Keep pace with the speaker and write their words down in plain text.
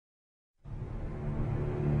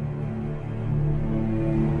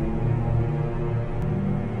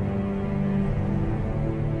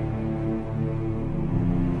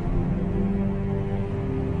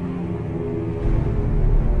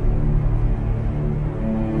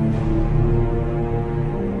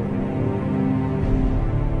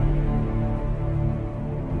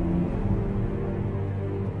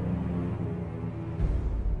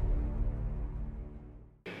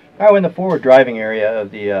We're in the forward driving area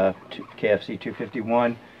of the KFC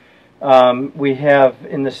 251. We have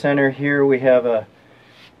in the center here, we have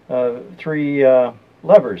three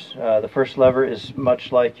levers. The first lever is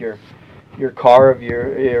much like your car of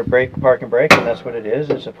your brake, park and brake, and that's what it is.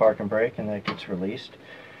 It's a park and brake, and that gets released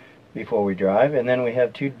before we drive. And then we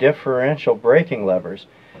have two differential braking levers.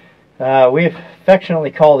 We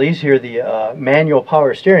affectionately call these here the manual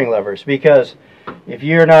power steering levers, because if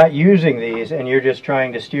you're not using these and you're just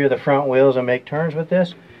trying to steer the front wheels and make turns with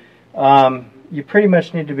this, you pretty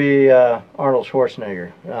much need to be Arnold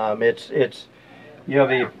Schwarzenegger. You'll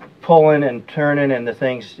be pulling and turning, and the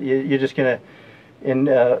things you're just gonna, in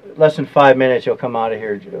less than 5 minutes, you'll come out of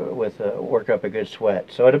here with work up a good sweat.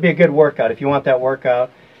 So it'll be a good workout. If you want that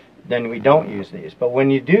workout, then we don't use these. But when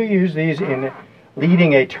you do use these in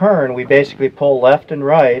leading a turn, we basically pull left and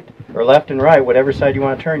right, or left and right, whatever side you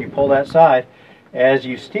want to turn, you pull that side as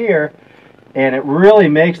you steer, and it really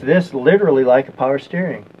makes this literally like a power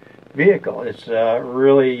steering vehicle. It's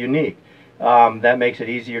really unique. That makes it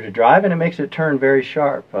easier to drive, and it makes it turn very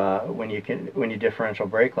sharp when you differential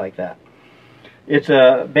brake like that. It's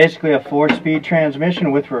basically a 4-speed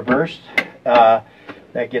transmission with reverse that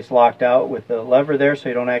gets locked out with the lever there, so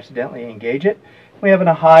you don't accidentally engage it. We have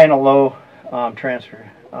a high and a low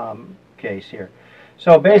transfer case here.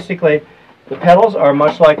 So basically, the pedals are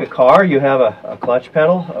much like a car. You have a clutch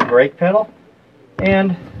pedal, a brake pedal,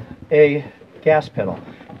 and a gas pedal.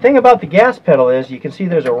 The thing about the gas pedal is you can see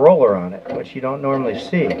there's a roller on it, which you don't normally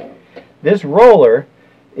see. This roller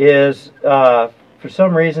is, for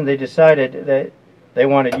some reason, they decided that they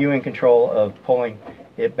wanted you in control of pulling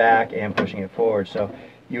it back and pushing it forward. So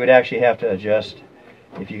you would actually have to adjust.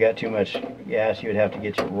 If you got too much gas, you would have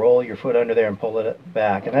to roll your foot under there and pull it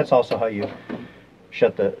back. And that's also how you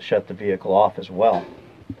shut the vehicle off as well.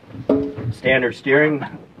 Standard steering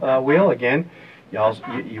wheel, again,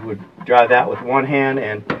 you would drive that with one hand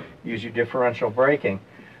and use your differential braking.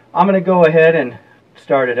 I'm going to go ahead and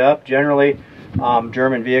start it up. Generally,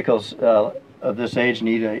 German vehicles of this age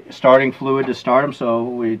need a starting fluid to start them, so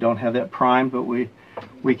we don't have that primed, but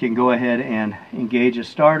we can go ahead and engage a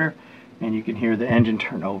starter, and you can hear the engine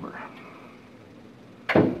turn over.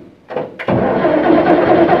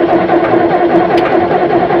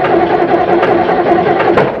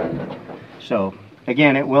 So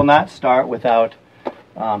again, it will not start without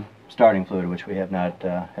starting fluid, which we have not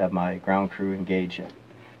have my ground crew engaged yet.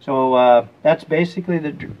 So that's basically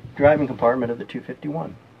the driving compartment of the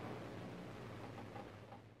 251.